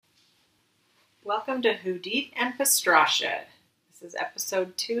Welcome to Heidi and Tesh. This is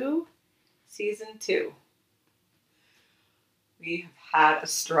episode 2, season 2. We have had a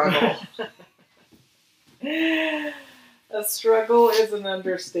struggle. A struggle is an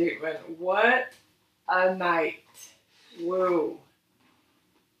understatement. What a night. Whoa.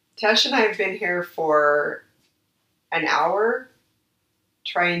 Tesh and I have been here for an hour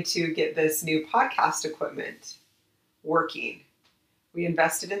trying to get this new podcast equipment working. We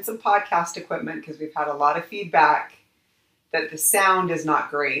invested in some podcast equipment because we've had a lot of feedback that the sound is not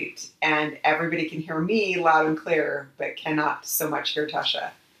great and everybody can hear me loud and clear, but cannot so much hear Tesha.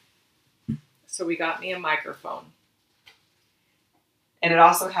 So we got me a microphone. And it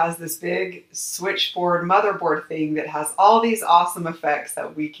also has this big switchboard motherboard thing that has all these awesome effects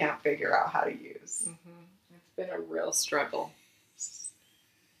that we can't figure out how to use. Mm-hmm. It's been a real struggle.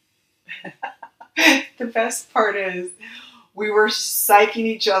 The best part is we were psyching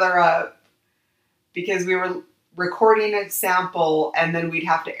each other up because we were recording a sample and then we'd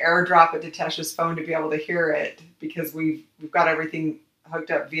have to airdrop it to Tesh's phone to be able to hear it because we've got everything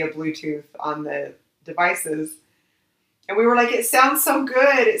hooked up via Bluetooth on the devices. And we were like, it sounds so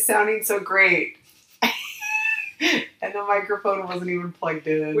good. It's sounding so great. And the microphone wasn't even plugged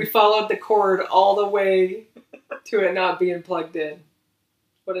in. We followed the cord all the way to it not being plugged in.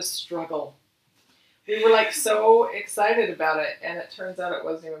 What a struggle. We were like so excited about it, and it turns out it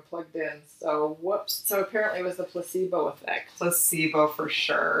wasn't even plugged in. So whoops. So apparently it was the placebo effect. Placebo for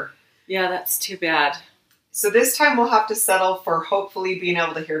sure. Yeah, that's too bad. So this time we'll have to settle for hopefully being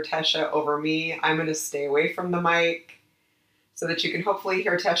able to hear Tesha over me. I'm going to stay away from the mic so that you can hopefully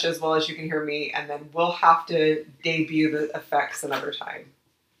hear Tesha as well as you can hear me, and then we'll have to debut the effects another time.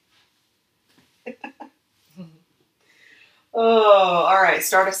 Oh, all right.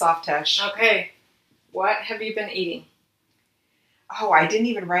 Start us off, Tesh. Okay. What have you been eating? Oh, I didn't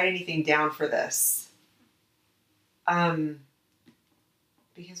even write anything down for this. Because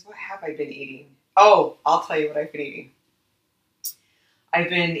what have I been eating? Oh, I'll tell you what I've been eating. I've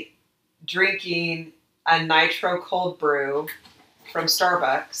been drinking a nitro cold brew from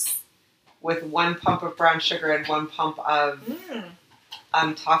Starbucks with 1 pump of brown sugar and 1 pump of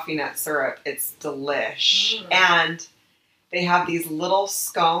toffee nut syrup. It's delish. And they have these little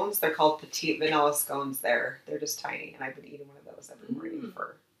scones. They're called petite vanilla scones there. They're just tiny. And I've been eating one of those every morning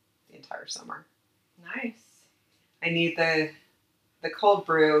for the entire summer. Nice. I need the cold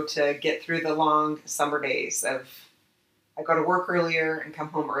brew to get through the long summer days of I go to work earlier and come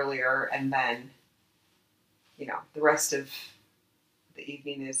home earlier. And then, you know, the rest of the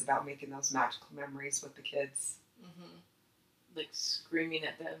evening is about making those magical memories with the kids. Mm-hmm. Like screaming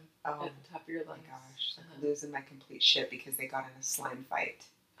at them at the top of your lungs. Oh my gosh, like losing my complete shit because they got in a slime fight.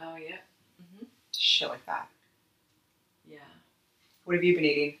 Oh yeah. Mm-hmm. Shit like that. Yeah. What have you been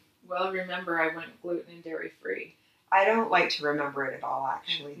eating? Well, remember I went gluten and dairy free. I don't like to remember it at all,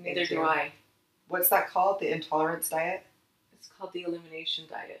 actually. Neither do I. What's that called? The intolerance diet? It's called the elimination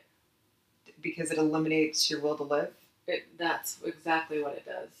diet. Because it eliminates your will to live? That's exactly what it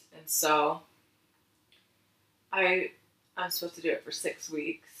does. And so I'm supposed to do it for 6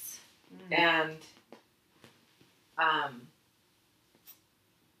 weeks. And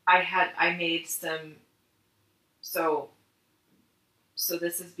I made some, so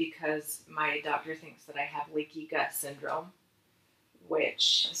this is because my doctor thinks that I have leaky gut syndrome,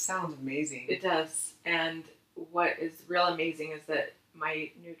 which that sounds amazing. It does. And what is real amazing is that my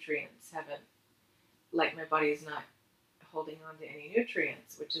nutrients haven't, like my body's not holding on to any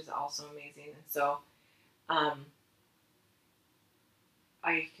nutrients, which is also amazing. And so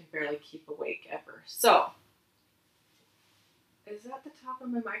I can barely keep awake ever. So, is that the top of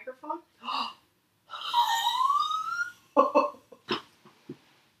my microphone?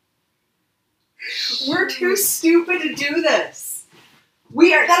 We're too stupid to do this.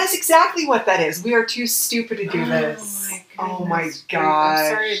 That is exactly what that is. We are too stupid to do this. Oh my gosh.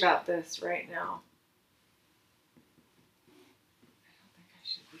 I'm sorry about this right now. I don't think I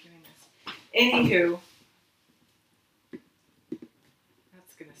should be doing this. Anywho.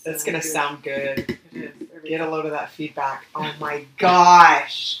 That's going to sound good. It is. Get a load of that feedback. Oh my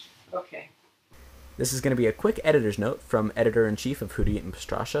gosh. Okay. This is going to be a quick editor's note from Editor-in-Chief of Heidi and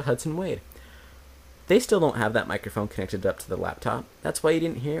Tesh, Hudson Wade. They still don't have that microphone connected up to the laptop. That's why you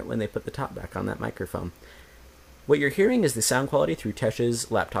didn't hear it when they put the top back on that microphone. What you're hearing is the sound quality through Tesh's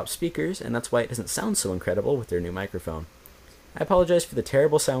laptop speakers, and that's why it doesn't sound so incredible with their new microphone. I apologize for the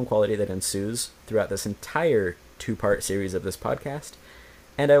terrible sound quality that ensues throughout this entire 2-part series of this podcast,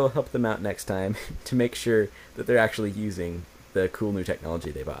 and I will help them out next time to make sure that they're actually using the cool new technology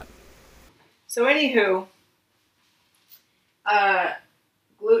they bought. So anywho,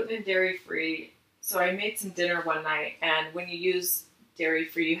 gluten and dairy free. So I made some dinner one night, and when you use dairy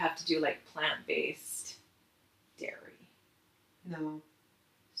free, you have to do like plant-based dairy. No.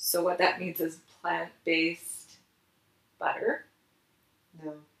 So what that means is plant-based butter,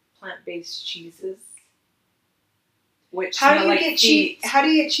 No. plant-based cheeses, which How do smell you like get feet. cheese? How do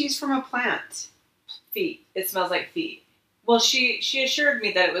you get cheese from a plant? Feet. It smells like feet. Well, she assured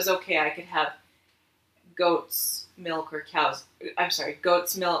me that it was okay. I could have goat's milk or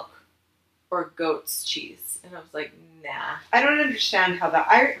goat's milk or goat's cheese. And I was like, nah. I don't understand how that.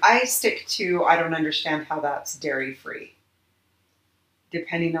 I stick to. I don't understand how that's dairy free.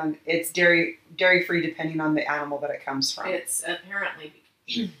 Depending on it's dairy free depending on the animal that it comes from. It's apparently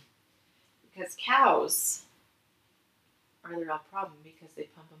because cows are the real problem because they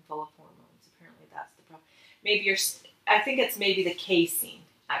pump them full of hormones. Apparently that's the problem. I think it's maybe the casein,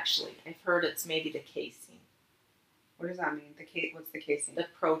 actually. I've heard it's maybe the casein. What does that mean? What's the casein? The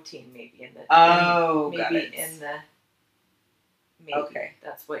protein maybe in the got it. Maybe okay.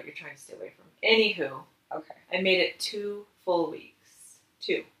 That's what you're trying to stay away from. Anywho, okay. I made it 2 full weeks.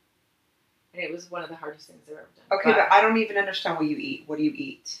 2. And it was one of the hardest things I've ever done. Okay, but I don't even understand what you eat. What do you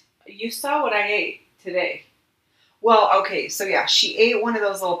eat? You saw what I ate today. Well, okay, so yeah, she ate one of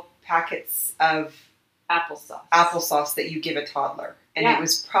those little packets of applesauce that you give a toddler. And it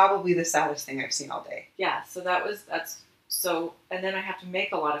was probably the saddest thing I've seen all day. Yeah, so and then I have to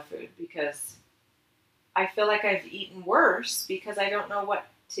make a lot of food because I feel like I've eaten worse because I don't know what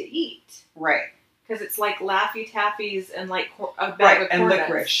to eat. Right. Because it's like Laffy Taffies and like a bag of corn nuts.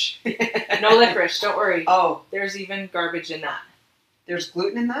 Licorice. No licorice, don't worry. Oh. There's even garbage in that. There's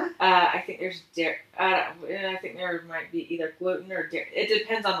gluten in that? I think there's dairy. I think there might be either gluten or dairy. It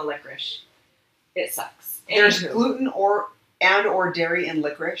depends on the licorice. It sucks. There's gluten or dairy in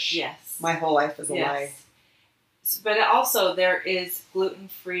licorice? Yes. My whole life is a lie. But also there is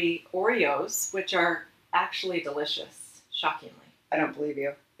gluten-free Oreos, which are actually delicious, shockingly. I don't believe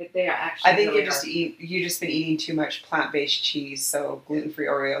you. They are actually I think really you've just been eating too much plant-based cheese, so gluten-free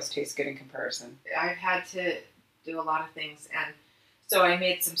Oreos taste good in comparison. I've had to do a lot of things, and so I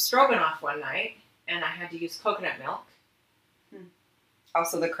made some stroganoff one night, and I had to use coconut milk.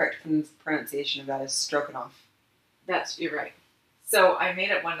 Also, the correct pronunciation of that is stroganoff. You're right. So I made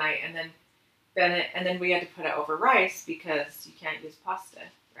it one night, and then we had to put it over rice because you can't use pasta,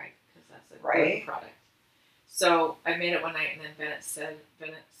 right? Because that's a gluten product. So I made it one night, and then Bennett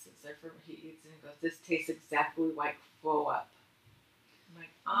sits there for he eats, and he goes, "This tastes exactly like blow up." I'm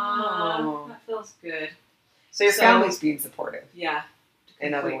like, that feels good. So your family's being supportive. Yeah. Completely.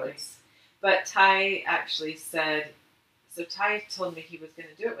 In other words. But Ty actually said, so Ty told me he was going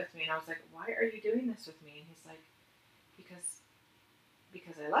to do it with me, and I was like, why are you doing this with me? And he's like,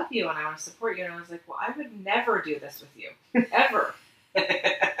 because I love you and I want to support you. And I was like, well, I would never do this with you. Ever.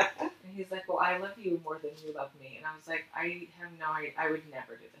 And he's like, well, I love you more than you love me. And I was like, I would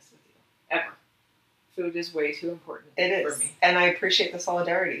never do this with you. Ever. Food is way too important for me. And I appreciate the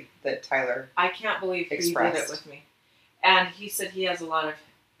solidarity that Tyler I can't believe he did it with me. And he said he has a lot of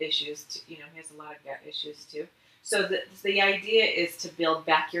issues. He has a lot of gut issues too. So the idea is to build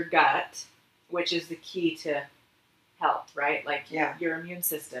back your gut, which is the key to health, right? Like your immune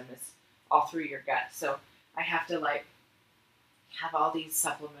system is all through your gut. So I have to have all these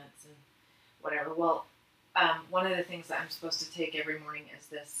supplements and whatever. Well, one of the things that I'm supposed to take every morning is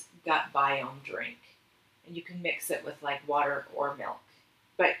this gut biome drink. And you can mix it with water or milk,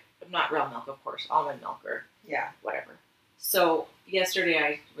 but not real milk, of course, almond milk or whatever. So yesterday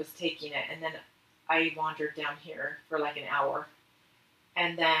I was taking it, and then I wandered down here for an hour,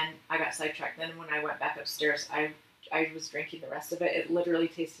 and then I got sidetracked. Then when I went back upstairs, I was drinking the rest of it. It literally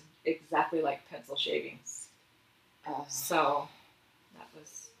tasted exactly like pencil shavings. So that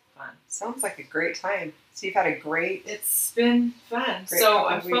was fun. Sounds like a great time. So you've had a great... It's been fun. So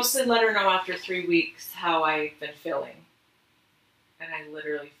I'm supposed to let her know after 3 weeks how I've been feeling. And I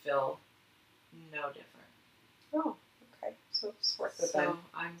literally feel no different. Oh, okay. So it's worth it then.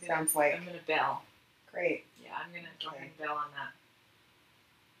 I'm going to bail. Great. Yeah, I'm going to go ahead and bail on that.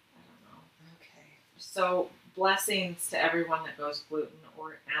 I don't know. Okay. So blessings to everyone that goes gluten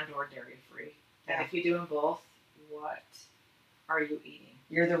or dairy free. And if you do them both, what are you eating?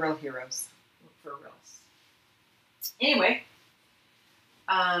 You're the real heroes. For reals. Anyway,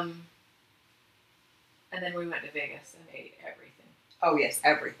 and then we went to Vegas and ate everything. Oh yes,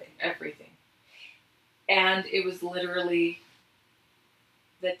 everything. Everything. And it was literally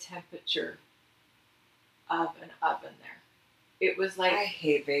the temperature of an oven there. It was like... I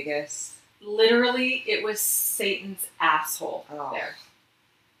hate Vegas. Literally, it was Satan's asshole there.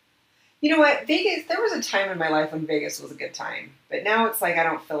 You know what? Vegas, there was a time in my life when Vegas was a good time. But now it's like I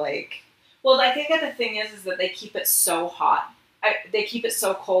don't feel like... Well, I think that the thing is that they keep it so hot. They keep it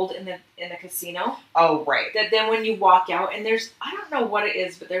so cold in the casino. Oh, right. That then when you walk out, and I don't know what it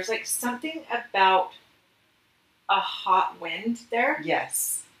is, but there's like something about a hot wind there.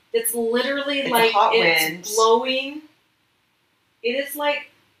 Yes. It's literally It's like a hot it's wind. blowing. It is like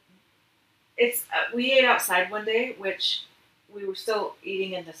it's. We ate outside one day, which we were still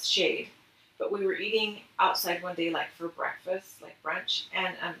eating in the shade, but we were eating outside one day, like for breakfast, like brunch,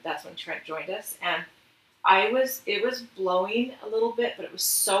 and that's when Trent joined us. And it was blowing a little bit, but it was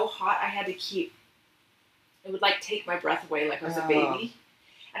so hot. I had to keep. It would like take my breath away, like I was a baby,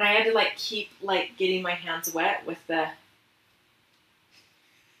 and I had to like keep like getting my hands wet with the.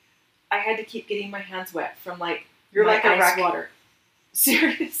 I had to keep getting my hands wet from like You're my like a ice water.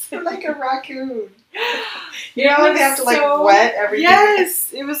 Seriously. You're like a raccoon. You know, they have to like wet everything.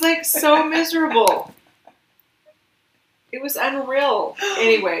 Yes, it was like so miserable. It was unreal.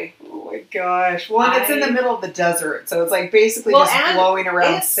 Anyway. Oh my gosh. Well, it's in the middle of the desert, so it's like basically just blowing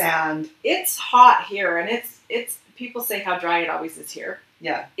around sand. It's hot here, and it's people say how dry it always is here.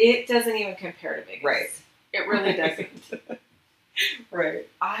 Yeah. It doesn't even compare to Vegas. Right. It really doesn't. Right.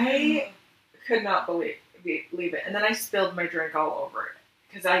 I could not believe it, and then I spilled my drink all over it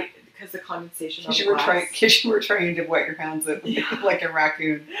because the condensation on the glass. Because you were trying to wet your hands up like a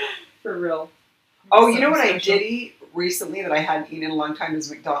raccoon. For real. Oh, you know what I did eat recently that I hadn't eaten in a long time is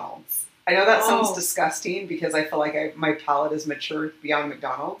McDonald's. I know that sounds disgusting because I feel like my palate has matured beyond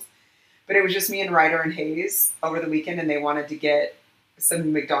McDonald's, but it was just me and Ryder and Hayes over the weekend, and they wanted to get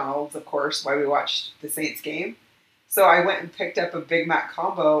some McDonald's, of course, while we watched the Saints game. So I went and picked up a Big Mac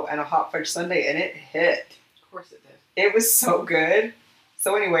combo and a hot fudge sundae, and it hit. Of course it did. It was so good.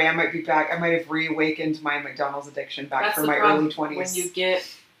 So anyway, I might be back. I might have reawakened my McDonald's addiction back for my early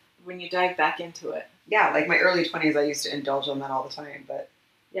 20s. When you dive back into it. Yeah, like my early 20s, I used to indulge on that all the time. But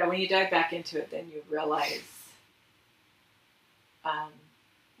yeah, when you dive back into it, then you realize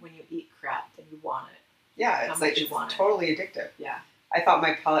when you eat crap, then you want it. Yeah, it's totally addictive. Yeah. I thought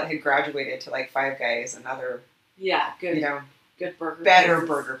my palate had graduated to like Five Guys and other... Yeah, good. You know, good better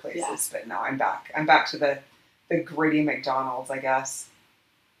burger places. Yeah. But no, I'm back. I'm back to the gritty McDonald's, I guess.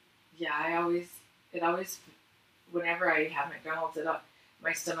 Yeah, whenever I have McDonald's,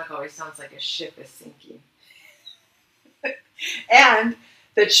 my stomach always sounds like a ship is sinking. And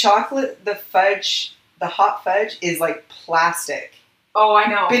the chocolate, the fudge, the hot fudge is like plastic. Oh, I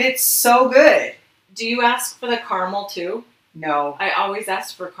know. But it's so good. Do you ask for the caramel too? No. I always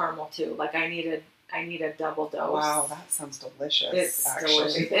ask for caramel too. Like I need a double dose. Wow, that sounds delicious. It's actually.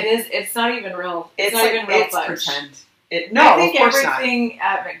 delicious. It is. It's not even real. It's not even real fudge. Pretend. I think of course everything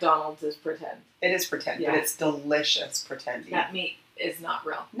at McDonald's is pretend. It is pretend, but it's delicious pretending. That meat is not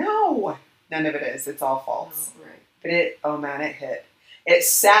real. No, none of it is. It's all false. Oh, right. But it hit. It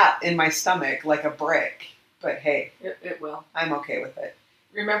sat in my stomach like a brick. But hey, it will. I'm okay with it.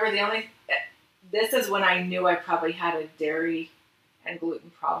 Remember, this is when I knew I probably had a dairy and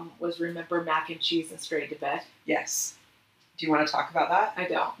gluten problem. Remember mac and cheese and straight to bed? Yes. Do you want to talk about that? I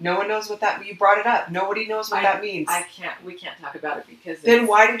don't. No one knows what that. You brought it up. Nobody knows what that means. We can't talk about it because. Then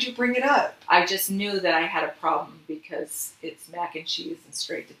why did you bring it up? I just knew that I had a problem because it's mac and cheese and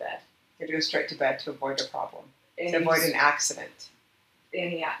straight to bed. You have to go straight to bed to avoid a problem. To avoid an accident.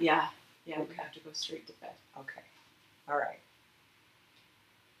 Yeah. We have to go straight to bed. Okay. All right.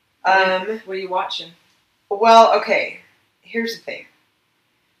 What are you watching? Well, okay. Here's the thing.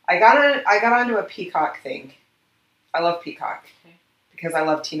 I got onto a Peacock thing. I love Peacock because I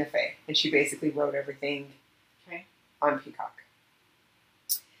love Tina Fey, and she basically wrote everything on Peacock.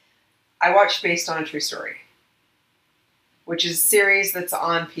 I watched Based on a True Story, which is a series that's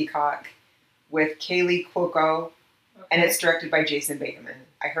on Peacock with Kaylee Cuoco, and it's directed by Jason Bateman.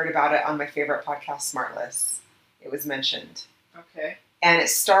 I heard about it on my favorite podcast, Smartless. It was mentioned. Okay. And it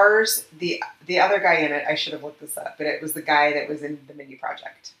stars the other guy in it. I should have looked this up, but it was the guy that was in The Mindy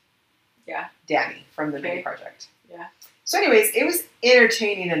Project. Yeah. Danny from The Mindy Project. Yeah. So anyways, it was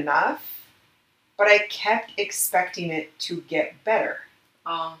entertaining enough, but I kept expecting it to get better.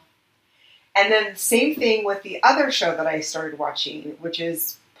 And then same thing with the other show that I started watching, which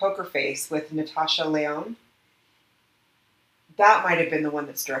is Poker Face with Natasha Lyonne. That might have been the one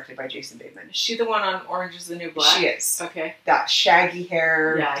that's directed by Jason Bateman. Is she the one on Orange is the New Black? She is. Okay. That shaggy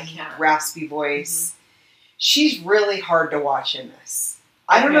hair, raspy voice. Mm-hmm. She's really hard to watch in this.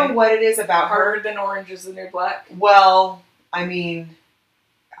 I don't know what it is about her. Harder than Orange is the New Black? Well, I mean,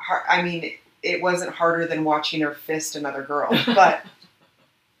 it wasn't harder than watching her fist another girl, but...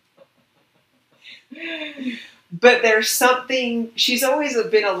 But there's something, she's always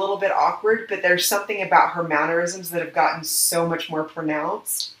been a little bit awkward, but there's something about her mannerisms that have gotten so much more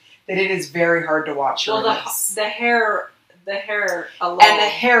pronounced that it is very hard to watch her. Well, the hair alone. And the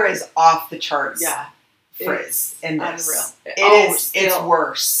hair is off the charts. Yeah. Frizz in this. Unreal. It's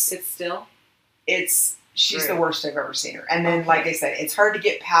worse. It's still? She's the worst I've ever seen her. And then, like I said, it's hard to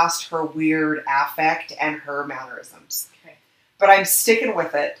get past her weird affect and her mannerisms. Okay. But I'm sticking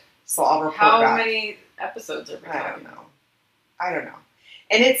with it, so I'll report back. How many episodes are we talking? I don't know.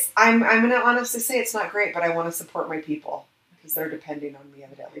 And I'm going to honestly say it's not great, but I want to support my people because they're depending on me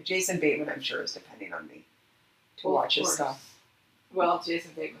evidently. Jason Bateman, I'm sure, is depending on me to watch his stuff. Well,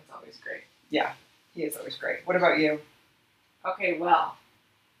 Jason Bateman's always great. Yeah, he is always great. What about you? Okay, well,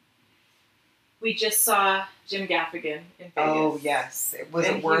 we just saw Jim Gaffigan in Vegas. Oh, yes. He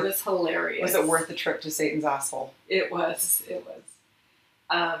was hilarious. Was it worth the trip to Satan's asshole? It was.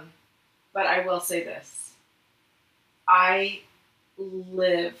 But I will say this. I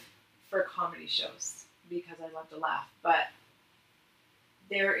live for comedy shows because I love to laugh. But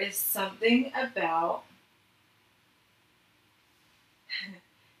there is something about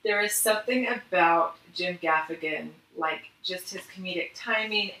Jim Gaffigan, like just his comedic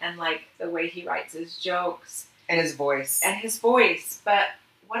timing and like the way he writes his jokes. And his voice. But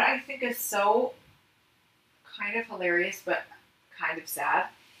what I think is so kind of hilarious but kind of sad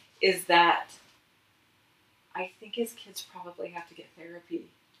is that I think his kids probably have to get therapy.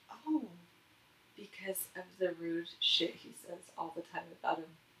 Oh. Because of the rude shit he says all the time about him.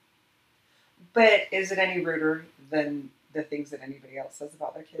 But is it any ruder than the things that anybody else says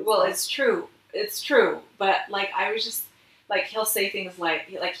about their kids? Well, it's true. But like, I was just like, he'll say things like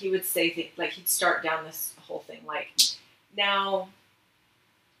he would say things like he'd start down this whole thing like, now,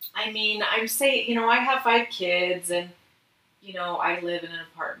 I mean, I'm saying, I have 5 kids and, I live in an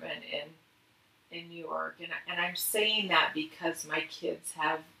apartment in New York and I'm saying that because my kids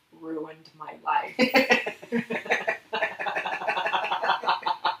have ruined my life.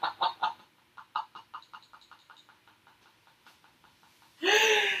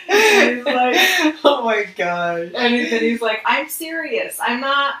 He's like, oh my gosh. And then he's like, I'm serious. I'm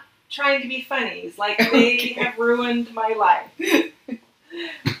not trying to be funny. He's like, they have ruined my life. And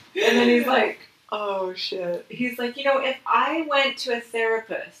then he's like, oh shit. He's like, if I went to a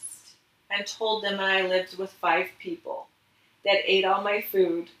therapist and told them I lived with 5 people that ate all my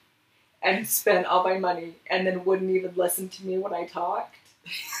food and spent all my money and then wouldn't even listen to me when I talked,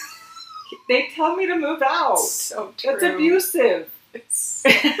 they tell me to move out. So true. That's abusive.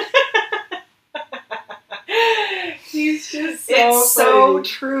 He's just so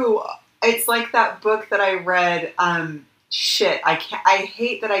true. It's like that book that I read. I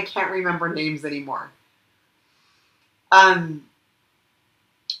hate that I can't remember names anymore. It'll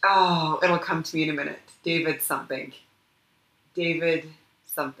come to me in a minute. David something.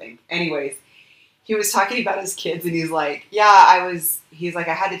 Anyways, he was talking about his kids and he's like, I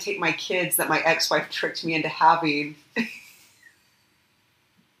had to take my kids that my ex-wife tricked me into having.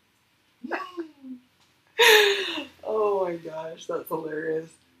 Oh my gosh, that's hilarious.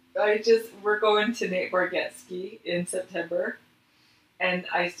 We're going to Nate Bargatze in September, and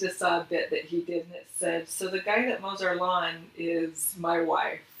I just saw a bit that he did, and it said, so the guy that mows our lawn is my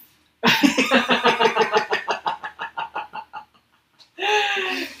wife.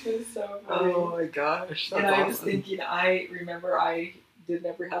 It's so funny. Oh my gosh, that's and I awesome. was thinking, I remember I did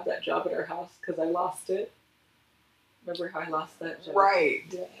never have that job at our house because I lost it. Remember how I lost that job? Right.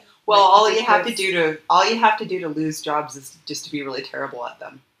 Yeah. Well, all you have to do to lose jobs is just to be really terrible at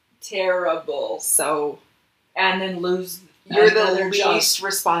them. Terrible. So, and then lose. You're the least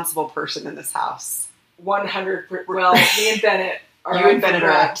responsible person in this house. 100%. Well, me and Bennett are. You and Bennett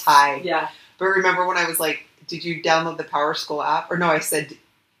are a tie. Yeah. But remember when I was like, "Did you download the Power School app?" Or no, I said,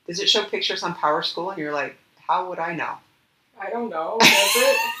 "Does it show pictures on Power School?" And you're like, "How would I know?" I don't know. Does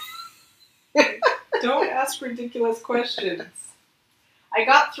it? Don't ask ridiculous questions. I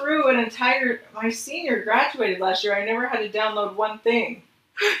got through my senior graduated last year. I never had to download one thing.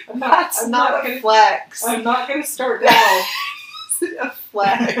 That's not a flex. I'm not going to start now. A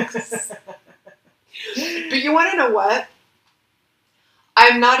flex. But you want to know what?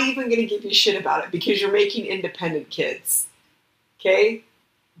 I'm not even going to give you shit about it because you're making independent kids. Okay?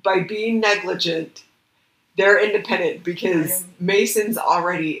 By being negligent, they're independent because Mason's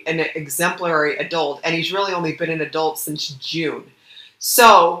already an exemplary adult and he's really only been an adult since June.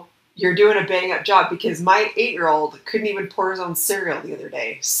 So, you're doing a bang-up job because my 8-year-old couldn't even pour his own cereal the other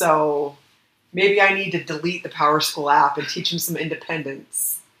day. So, maybe I need to delete the Power School app and teach him some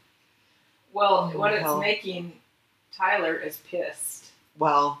independence. Well, it's making Tyler is pissed.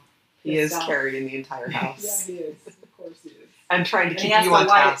 Well, He is Himself. carrying the entire house. Yeah, he is. Of course he is. And trying to And keep he has you to on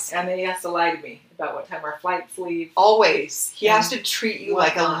lie, task. and then he has to lie to me about what time our flights leave. Always. He And has to treat you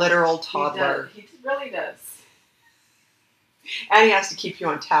like a whatnot. literal toddler. He really does. And he has to keep you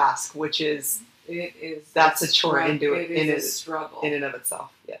on task, which is, It is. that's a chore It in is a struggle. in and of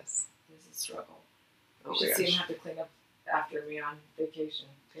itself. Yes. It is a struggle. Oh You my should see him gosh. have to clean up after me on vacation.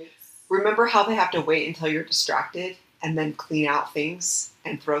 Remember how they have to wait until you're distracted and then clean out things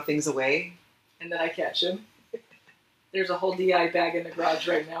and throw things away? And then I catch him. There's a whole DI bag in the garage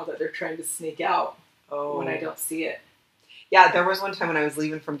right now that they're trying to sneak out when I don't see it. Yeah, there was one time when I was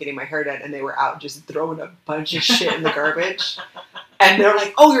leaving from getting my hair done and they were out just throwing a bunch of shit in the garbage. And they're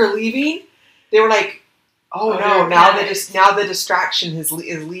like, "Oh, you're leaving?" They were like, "Oh no, now the distraction is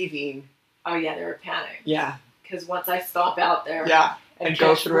leaving." Oh yeah, they were panicked. Yeah. Because once I stop out there, Yeah. And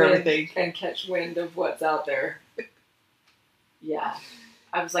go through everything and catch wind of what's out there. Yeah,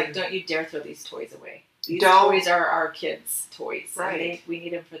 I was like, "Don't you dare throw these toys away. These toys are our kids' toys. Right. And we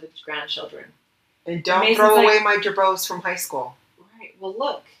need them for the grandchildren." And don't Mason's throw like, away my Jabos from high school. Right. Well,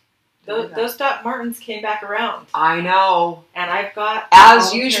 look, Don't do that. those Doc Martens came back around, I know. and I've got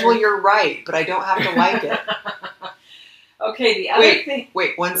As usual, you're right, but I don't have to like it. Okay, the other thing.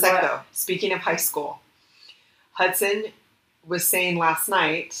 Wait, one sec What? though. Speaking of high school, Hudson was saying last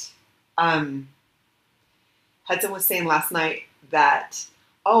night that,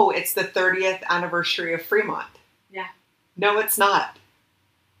 oh, it's the 30th anniversary of Fremont. Yeah. No, it's not.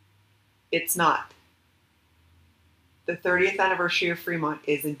 It's not. The 30th anniversary of Fremont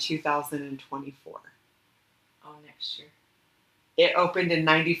is in 2024. Oh, next year. It opened in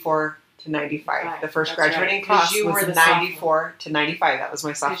 94 to 95. Right, The first that's graduating right. 'Cause class you were was the 94 to 95. That was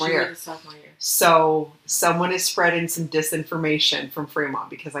my sophomore You were year. the sophomore year. So someone is spreading some disinformation from Fremont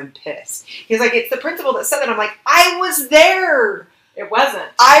because I'm pissed. He's like, it's the principal that said that. I'm like, I was there. It wasn't.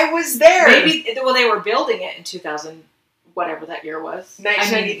 I was there. Maybe, well, they were building it in 2000, whatever that year was.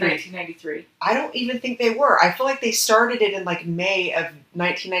 1993. 1993. I don't even think they were. I feel like they started it in like May of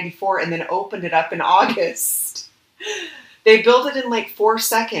 1994 and then opened it up in August. They built it in like 4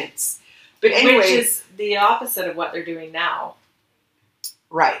 seconds. But anyway. Which is the opposite of what they're doing now.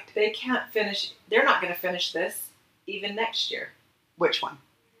 Right. They can't finish. They're not going to finish this even next year. Which one?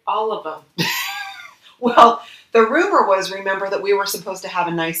 All of them. Well, the rumor was, remember, that we were supposed to have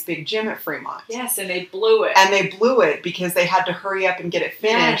a nice big gym at Fremont. Yes, and they blew it. And they blew it because they had to hurry up and get it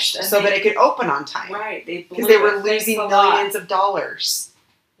finished Yes, so that it could open on time. Right, they blew it. Because they were losing Thanks a lot. millions of dollars.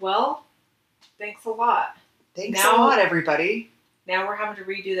 Well, thanks a lot. Thanks Now- a lot, everybody. Now we're having to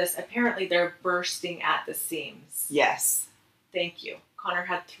redo this. Apparently, they're bursting at the seams. Yes. Thank you. Connor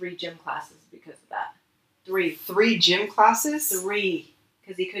had 3 gym classes because of that. 3. 3 gym classes? 3.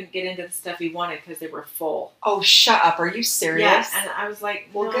 Because he couldn't get into the stuff he wanted because they were full. Oh, shut up. Are you serious? Yes, and I was like,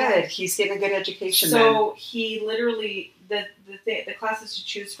 Well, no. good. He's getting a good education then. So he literally, the classes to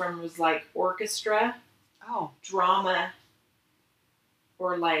choose from was like orchestra, Oh. drama,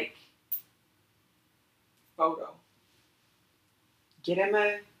 or like photo. Get him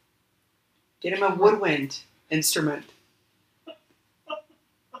a woodwind instrument.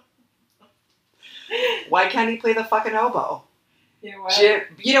 Why can't he play the fucking oboe? You know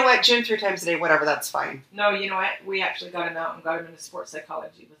what? Gym 3 times a day, whatever, that's fine. No, you know what? We actually got him out and got him into sports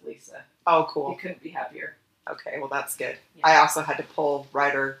psychology with Lisa. Oh, He cool. couldn't be happier. Okay, well, that's good. Yeah. I also had to pull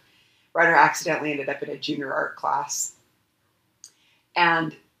Ryder. Ryder accidentally ended up in a junior art class.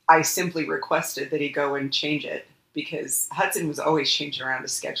 And I simply requested that he go and change it because Hudson was always changing around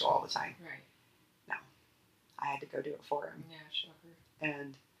his schedule all the time. Right. I had to go do it for him. Yeah, shocker.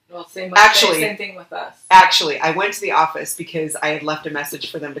 And Well, same thing with us. actually, I went to the office because I had left a message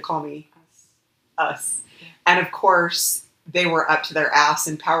for them to call me. Us. Yeah. And of course, they were up to their ass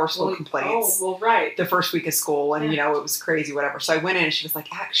in power school complaints. Oh, well, right. The first week of school, and Yeah. it was crazy, whatever. So I went in and she was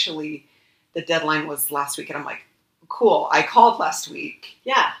like, actually, the deadline was last week. And I'm like, cool. I called last week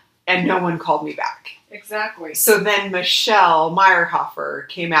Yeah, and no one called me back. exactly. So then Michelle Meyerhofer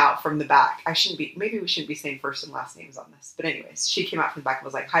came out from the back. Maybe we shouldn't be saying first and last names on this. But anyways, she came out from the back and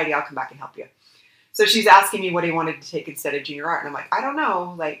was like, Heidi, I'll come back and help you. So she's asking me what he wanted to take instead of junior art. And I'm like, I don't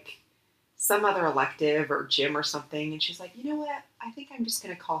know, like some other elective or gym or something. And she's like, you know what? I think I'm just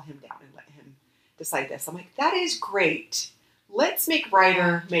going to call him down and let him decide this. I'm like, that is great. Let's make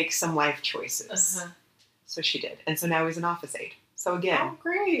Ryder make some life choices. Uh-huh. So she did. And so now he's an office aide. So again, Oh,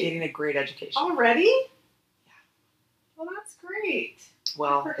 great. getting a great education. Already? Yeah. Well, that's great.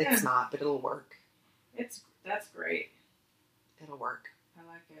 Well, Good for it's him. not, but it'll work. That's great. It'll work. I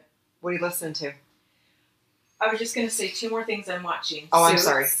like it. What are you listening to? I was just going to say 2 more things I'm watching. Oh, I'm Suits.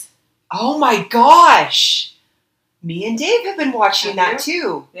 sorry. Oh my gosh! Me and Dave have been watching Have that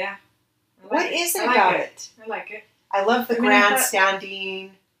too. Yeah. What is it I like about it. it? I like it. I love the I mean, I thought-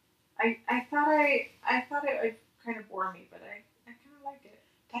 grandstanding. I thought it would kind of bore me, but I kind of like it.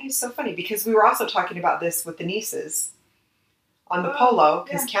 That is so funny because we were also talking about this with the nieces on the Oh, polo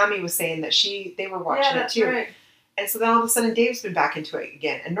because Cammie was saying that they were watching it too. Right. And so then all of a sudden Dave's been back into it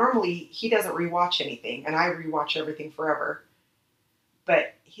again. And normally he doesn't rewatch anything and I rewatch everything forever.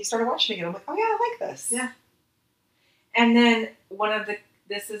 But he started watching it again. I'm like, oh yeah, I like this. Yeah. And then I'm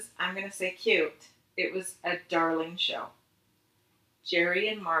going to say cute. It was a darling show. Jerry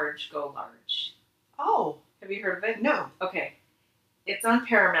and Marge Go Large. Oh. Have you heard of it? No. Okay. It's on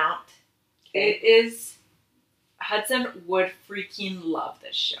Paramount. Okay. It is, Hudson would freaking love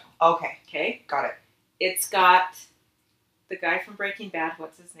this show. Okay. Okay? Got it. It's got the guy from Breaking Bad,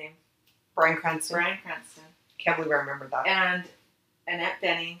 what's his name? Bryan Cranston. Bryan Cranston. Can't believe I remembered that. And Annette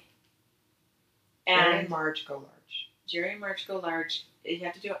Bening. Jerry And and Marge Go Large. Jerry and Marge Go Large. You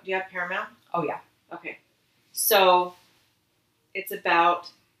have to do you have Paramount? Oh yeah. Okay. So it's about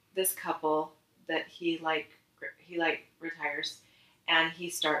this couple that he retires and he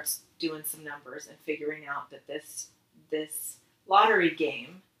starts doing some numbers and figuring out that this lottery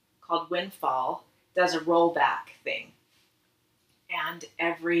game called Windfall does a rollback thing. And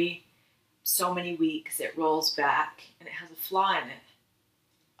every so many weeks it rolls back and it has a flaw in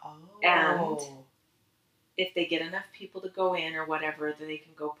it. Oh. And if they get enough people to go in or whatever, then they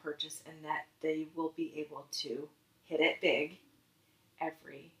can go purchase and that they will be able to hit it big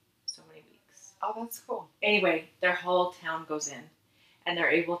every so many weeks. Oh, that's cool. Anyway, their whole town goes in and they're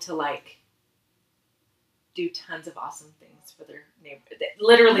able to like do tons of awesome things for their neighbor.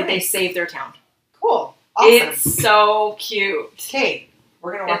 Literally, They save their town. Cool. Awesome. It's so cute. Okay.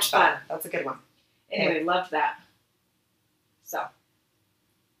 We're going to watch It's that. fun. That's a good one. Anyway, loved that. So.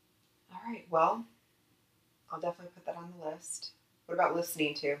 All right. Well, I'll definitely put that on the list. What about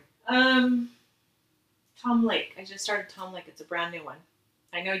listening to? Tom Lake. I just started Tom Lake. It's a brand new one.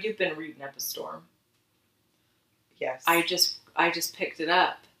 I know you've been reading up a storm. Yes. I just picked it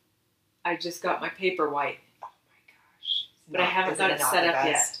up. I just got my paper white. Oh my gosh. But I haven't got it set up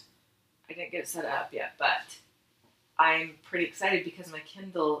yet. I didn't get it set up yet, but I'm pretty excited because my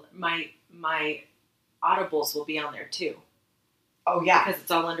Kindle, my Audibles will be on there too. Oh yeah. Because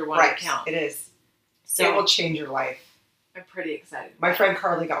it's all under one right. account. It is. So it will change your life. I'm pretty excited. My friend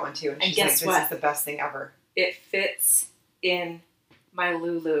Carly got one too, and she's guess like, what? this is the best thing ever. It fits in my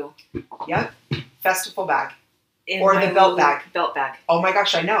Lulu. Yep. Festival bag. In Or my the belt Lulu bag. Belt bag. Oh my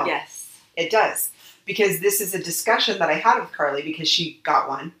gosh, I know. Yes. It does. Because this is a discussion that I had with Carly because she got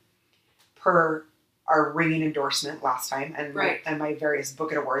one per our ringing endorsement last time and, Right. my various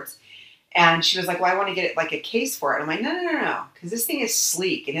book and awards. And she was like, well, I want to get it like a case for it. I'm like, no. Because this thing is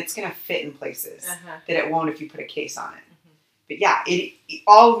sleek and it's going to fit in places that it won't if you put a case on it. Mm-hmm. But yeah,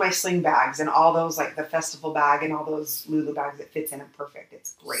 all of my sling bags and all those, like the festival bag and all those Lulu bags, it fits in them perfect.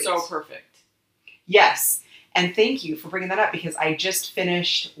 It's great. So perfect. Yes. And thank you for bringing that up because I just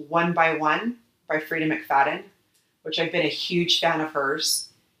finished One by One by Frida McFadden, which I've been a huge fan of hers.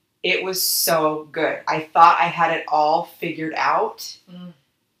 It was so good. I thought I had it all figured out. Mm.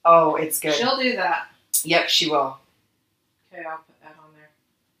 Oh, it's good. She'll do that. Yep, she will. Okay, I'll put that on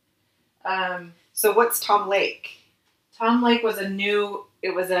there. So what's Tom Lake? Tom Lake was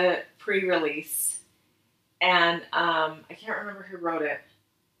a pre-release. And I can't remember who wrote it.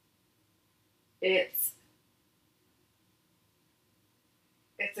 It's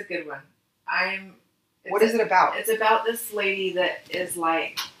a good one. What is it about? It's about this lady that is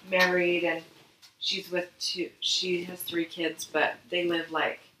like married and she has 3 kids, but they live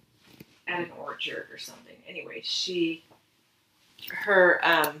like at an orchard or something. Anyway,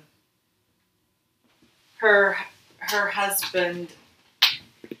 her husband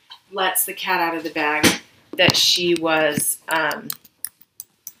lets the cat out of the bag that she was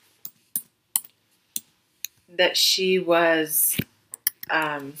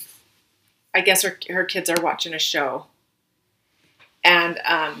I guess her kids are watching a show, and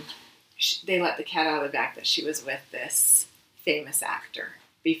they let the cat out of the bag that she was with this famous actor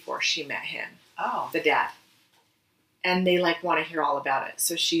before she met him, Oh. the dad, and they like want to hear all about it.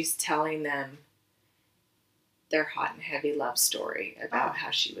 So she's telling them their hot and heavy love story about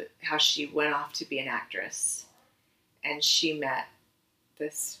how she went off to be an actress, and she met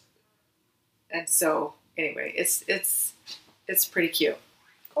this, and so anyway, it's pretty cute.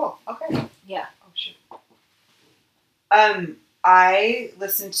 Cool. Okay. Yeah. Oh, shoot. I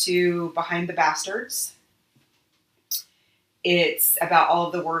listened to Behind the Bastards. It's about all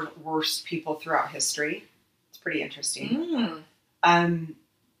of the worst people throughout history. It's pretty interesting. And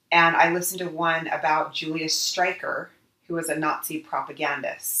I listened to one about Julius Streicher, who was a Nazi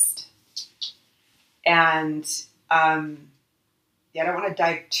propagandist. And I don't want to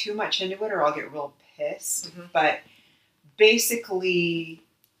dive too much into it or I'll get real pissed. Mhm. But basically,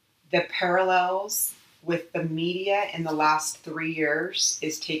 the parallels with the media in the last 3 years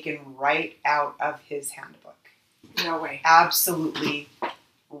is taken right out of his handbook. No way. Absolutely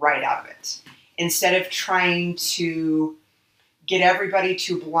right out of it. Instead of trying to get everybody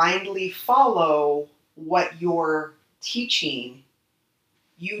to blindly follow what you're teaching,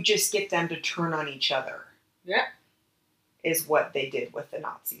 you just get them to turn on each other. Yeah. Is what they did with the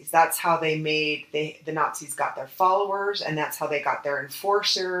Nazis. That's how they made, the Nazis got their followers, and that's how they got their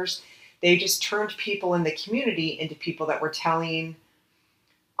enforcers. They just turned people in the community into people that were telling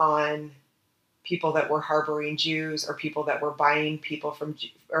on people that were harboring Jews, or people that were buying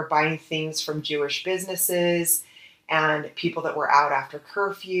buying things from Jewish businesses, and people that were out after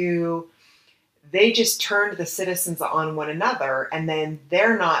curfew. They just turned the citizens on one another, and then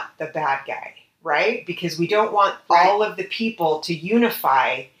they're not the bad guy, right? Because we don't want all of the people to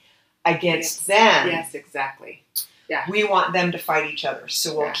unify against them. Yes, exactly. Yeah. We want them to fight each other.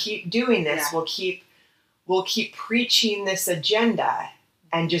 So we'll keep doing this. Yeah. We'll keep preaching this agenda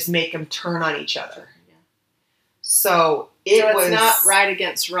and just make them turn on each other. Yeah. So it's not right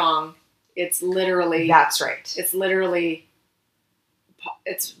against wrong. It's literally. That's right. It's literally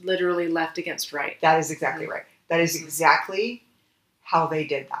left against right. That is exactly right. That is exactly how they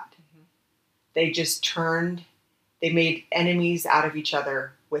did that. Mm-hmm. They just they made enemies out of each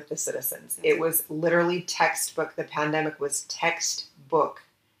other with the citizens. It was literally textbook. The pandemic was textbook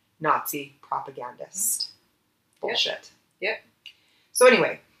Nazi propagandist. Bullshit. Yep. So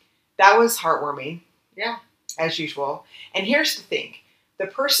anyway, that was heartwarming. Yeah. As usual. And here's the thing. The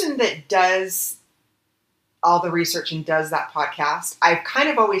person that does all the research and does that podcast, I've kind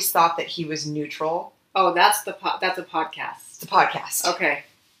of always thought that he was neutral. Oh, that's a podcast. It's a podcast. Okay.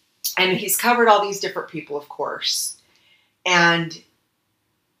 And he's covered all these different people, of course. And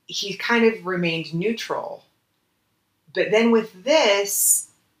he kind of remained neutral. But then with this,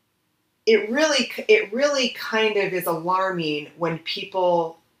 it really kind of is alarming when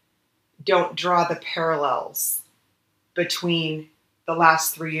people don't draw the parallels between the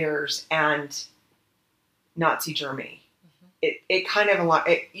last 3 years and Nazi Germany. Mm-hmm. It kind of,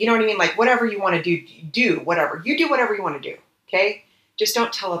 you know what I mean? Like, whatever you want to do whatever. You do whatever you want to do, okay? Just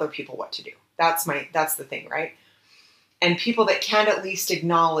don't tell other people what to do. That's the thing, right? And people that can't at least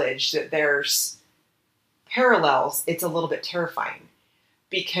acknowledge that there's parallels, it's a little bit terrifying.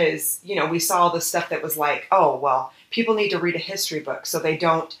 Because, we saw all the stuff that was like, oh, well, people need to read a history book so they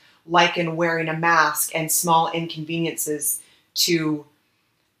don't liken wearing a mask and small inconveniences to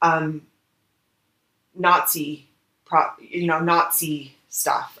Nazi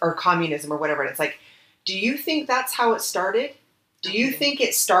stuff or communism or whatever. And it's like, do you think that's how it started? Do you think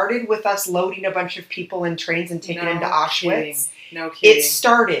it started with us loading a bunch of people in trains and taking them to Auschwitz? No kidding. It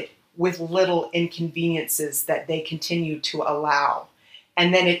started with little inconveniences that they continued to allow.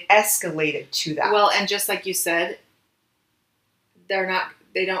 And then it escalated to that. Well, and just like you said,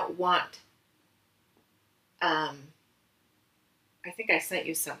 they don't want, I think I sent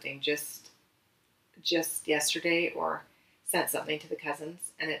you something just yesterday, or sent something to the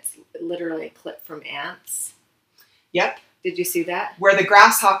cousins, and it's literally a clip from Ants. Yep. Did you see that? Where the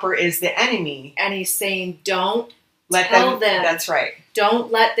grasshopper is the enemy. And he's saying, don't tell them. That's right.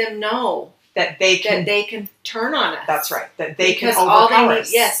 Don't let them know that they can turn on us. That's right. That they because can overpower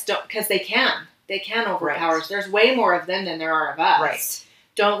us. Yes, because they can. They can overpower us. There's way more of them than there are of us. Right.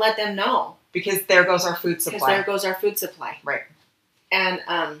 Don't let them know. Because there goes our food supply. Because there goes our food supply. Right. And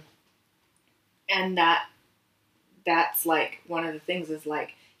that's like one of the things is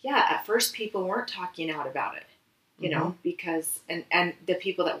like, yeah, at first people weren't talking out about it, you know, because, and the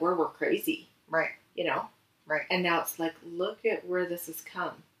people that were crazy. Right. You know? Right. And now it's like, look at where this has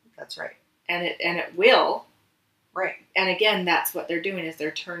come. That's right. And it will. Right. And again, that's what they're doing is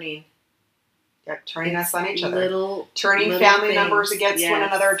they're turning. Yep, turning us on each other. Turning family members against one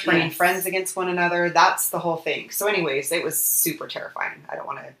another, turning yes. friends against one another. That's the whole thing. So anyways, it was super terrifying. I don't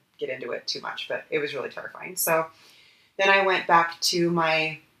want to get into it too much, but it was really terrifying. So then I went back to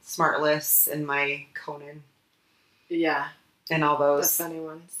my Smartless and my Conan. Yeah. And all those. The funny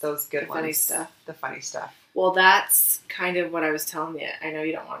ones. Those good ones. Funny stuff. The funny stuff. Well, that's kind of what I was telling you. I know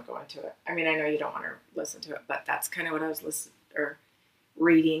you don't want to go into it. I mean, I know you don't want to listen to it, but that's kind of what I was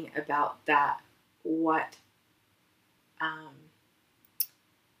reading about that. What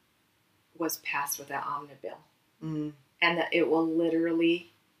was passed with that omnibus. Mm. And that it will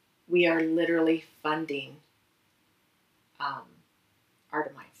we are literally funding our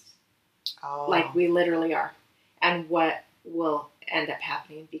demise. Oh. Like we literally are. And what will end up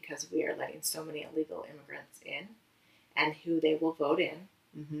happening because we are letting so many illegal immigrants in and who they will vote in.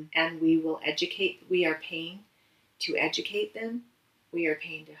 Mm-hmm. And we will educate. We are paying to educate them. We are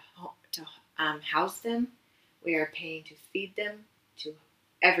paying to house them. We are paying to feed them, to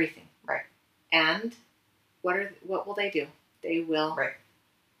everything. Right. And what will they do? They will. Right.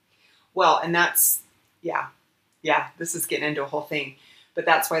 Well, and that's, yeah, this is getting into a whole thing. But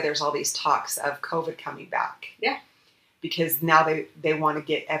that's why there's all these talks of COVID coming back. Yeah. Because now they want to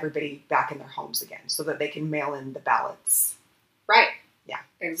get everybody back in their homes again so that they can mail in the ballots. Right. Yeah.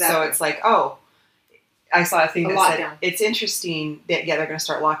 Exactly. So it's like, oh, I saw a thing that said, lockdown. it's interesting that, they're going to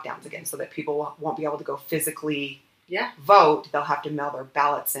start lockdowns again so that people won't be able to go physically vote. They'll have to mail their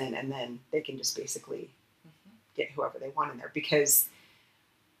ballots in, and then they can just basically get whoever they want in there. Because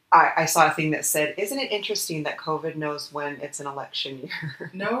I saw a thing that said, isn't it interesting that COVID knows when it's an election year?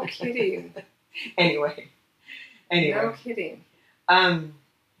 No kidding. Anyway. No kidding.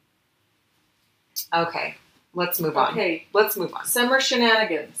 Okay. Let's move on. Okay. Let's move on. Summer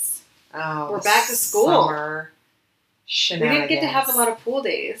shenanigans. Oh, we're back to school. Summer shenanigans. We didn't get to have a lot of pool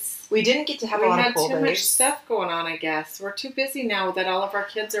days. We didn't get to have a lot of pool days. We had too much stuff going on, I guess. We're too busy now that all of our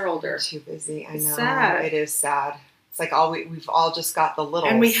kids are older. We're too busy. I know. It's sad. It is sad. It's like we've all just got the littles.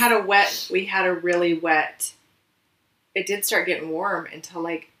 And we had a really wet. It did start getting warm until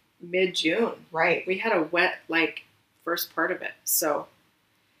like mid-June. Right. We had a wet first part of it. So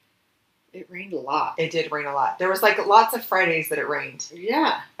it rained a lot. It did rain a lot. There was lots of Fridays that it rained.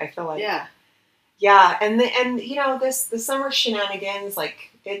 Yeah. I feel like. Yeah. Yeah, and the summer shenanigans, I'm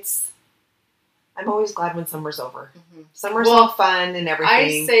always glad when summer's over. Mm-hmm. Summer's all fun and everything.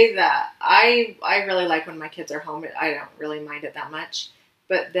 I say that. I really like when my kids are home. I don't really mind it that much.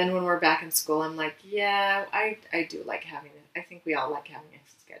 But then when we're back in school, I'm like, yeah, I do like having it. I think we all like having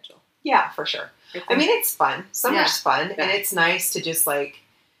a schedule. Yeah, for sure. I mean, it's fun. Summer's fun, yeah. and it's nice to just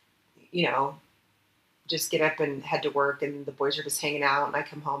just get up and head to work, and the boys are just hanging out, and I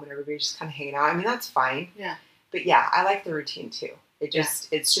come home and everybody's just kind of hanging out. I mean, that's fine. Yeah. But yeah, I like the routine too.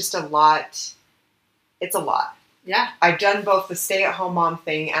 It's just a lot. It's a lot. Yeah. I've done both the stay-at-home mom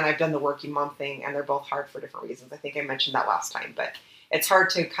thing and I've done the working mom thing, and they're both hard for different reasons. I think I mentioned that last time, but it's hard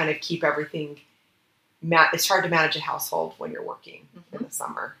to kind of keep everything. It's hard to manage a household when you're working in the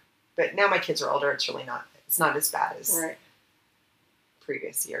summer. But now my kids are older. It's really not. It's not as bad as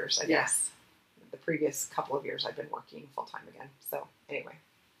previous years. I guess the previous couple of years I've been working full time again. So anyway.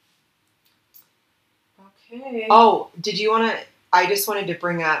 Okay. Oh, did you want to? I just wanted to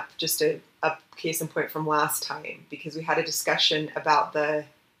bring up just a case in point from last time, because we had a discussion about the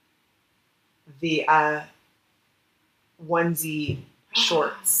onesie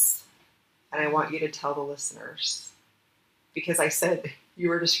shorts, and I want you to tell the listeners, because I said you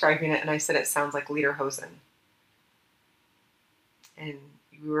were describing it, and I said it sounds like Leiderhosen, and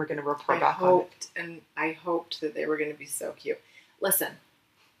we were going to report back on it. And I hoped that they were going to be so cute. Listen,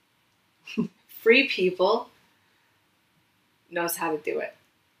 Free People knows how to do it.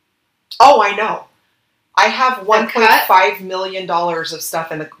 Oh, I know. I have $1.5 million of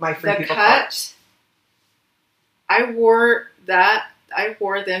stuff in my Free People cart. I wore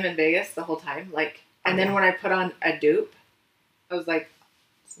them in Vegas the whole time. And then when I put on a dupe, I was like,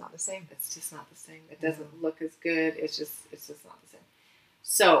 it's not the same. It's just not the same. It doesn't look as good. It's just not the same.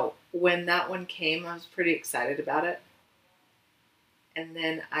 So when that one came, I was pretty excited about it. And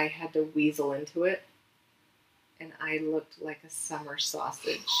then I had to weasel into it. And I looked like a summer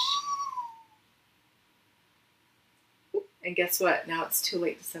sausage. And guess what? Now it's too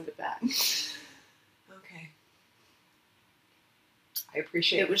late to send it back. Okay. I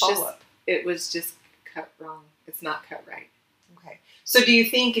appreciate the follow-up. It was just cut wrong. It's not cut right. Okay. So do you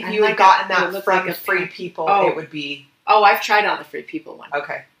think if you had gotten that from Free People, it would be... Oh, I've tried on the Free People one.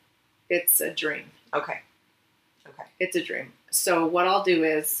 Okay. It's a dream. Okay. It's a dream. So what I'll do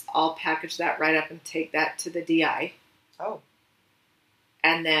is I'll package that right up and take that to the DI. Oh.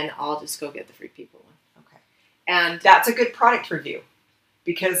 And then I'll just go get the Free People one. Okay. And that's a good product review,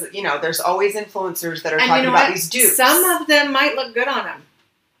 because, there's always influencers that are talking about these dupes. Some of them might look good on them.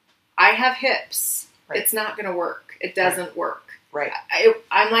 I have hips. Right. It's not going to work. It doesn't work. Right.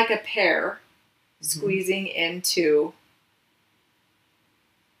 I'm like a pear squeezing into...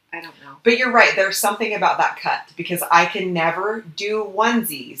 I don't know. But you're right. There's something about that cut, because I can never do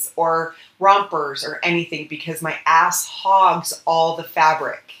onesies or rompers or anything because my ass hogs all the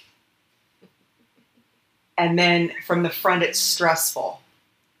fabric. And then from the front, it's stressful.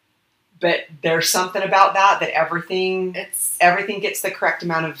 But there's something about that everything gets the correct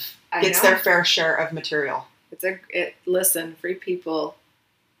amount of, their fair share of material. Listen, Free People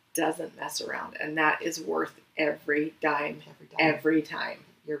doesn't mess around, and that is worth every dime, every time.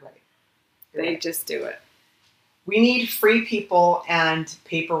 You're right. They just do it. We need Free People and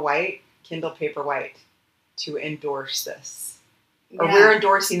Paperwhite, Kindle Paperwhite, to endorse this. Or we're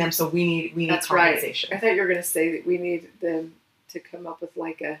endorsing them, so we need That's compensation. Right. I thought you were going to say that we need them to come up with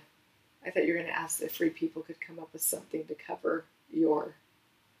I thought you were going to ask if Free People could come up with something to cover your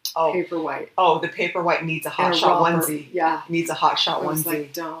Paperwhite. Oh, the Paperwhite needs a Hot Shot onesie. Yeah. Needs a Hot Shot onesie. I was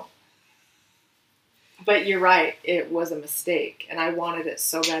like, don't. But you're right. It was a mistake, and I wanted it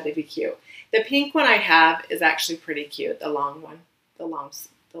so bad to be cute. The pink one I have is actually pretty cute. The long one, the long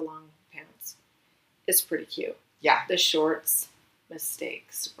pants, is pretty cute. Yeah. The shorts,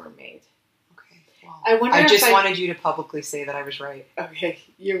 mistakes were made. Okay. Well, I just wanted you to publicly say that I was right. Okay,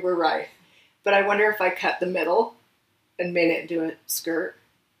 you were right. But I wonder if I cut the middle and made it into a skirt.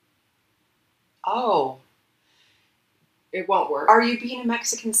 Oh. It won't work. Are you being a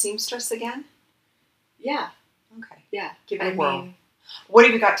Mexican seamstress again? Yeah. Okay. Yeah. Give it a whirl. What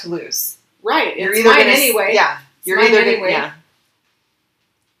have you got to lose? Right. You're it's either mine gonna, anyway. Yeah. You're it's either mine anyway. Yeah.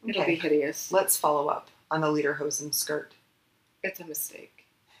 It'll be hideous. Let's follow up on the Leiderhosen skirt. It's a mistake.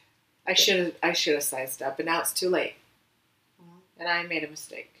 I should have sized up, but now it's too late. And I made a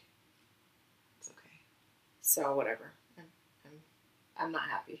mistake. It's okay. So whatever. I'm not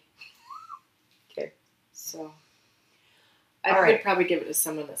happy. Okay. So I would probably give it to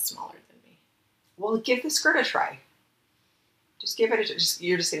someone that's smaller than me. Well, give the skirt a try. Just give it a.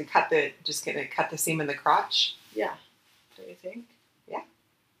 You're just gonna cut the seam in the crotch. Yeah. Do you think? Yeah.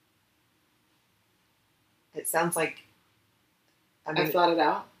 It sounds like. I thought it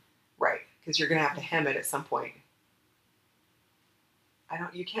out. Right, because you're gonna have to hem it at some point.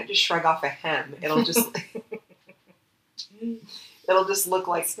 You can't just shrug off a hem. It'll just. It'll just look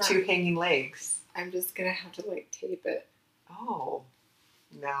like two hanging legs. I'm just gonna have to tape it. Oh.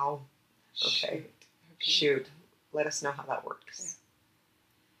 No. Okay. Shoot. Let us know how that works.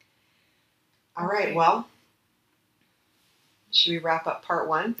 Okay. All right. Well, should we wrap up part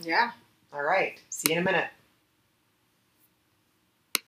 1? Yeah. All right. See you in a minute.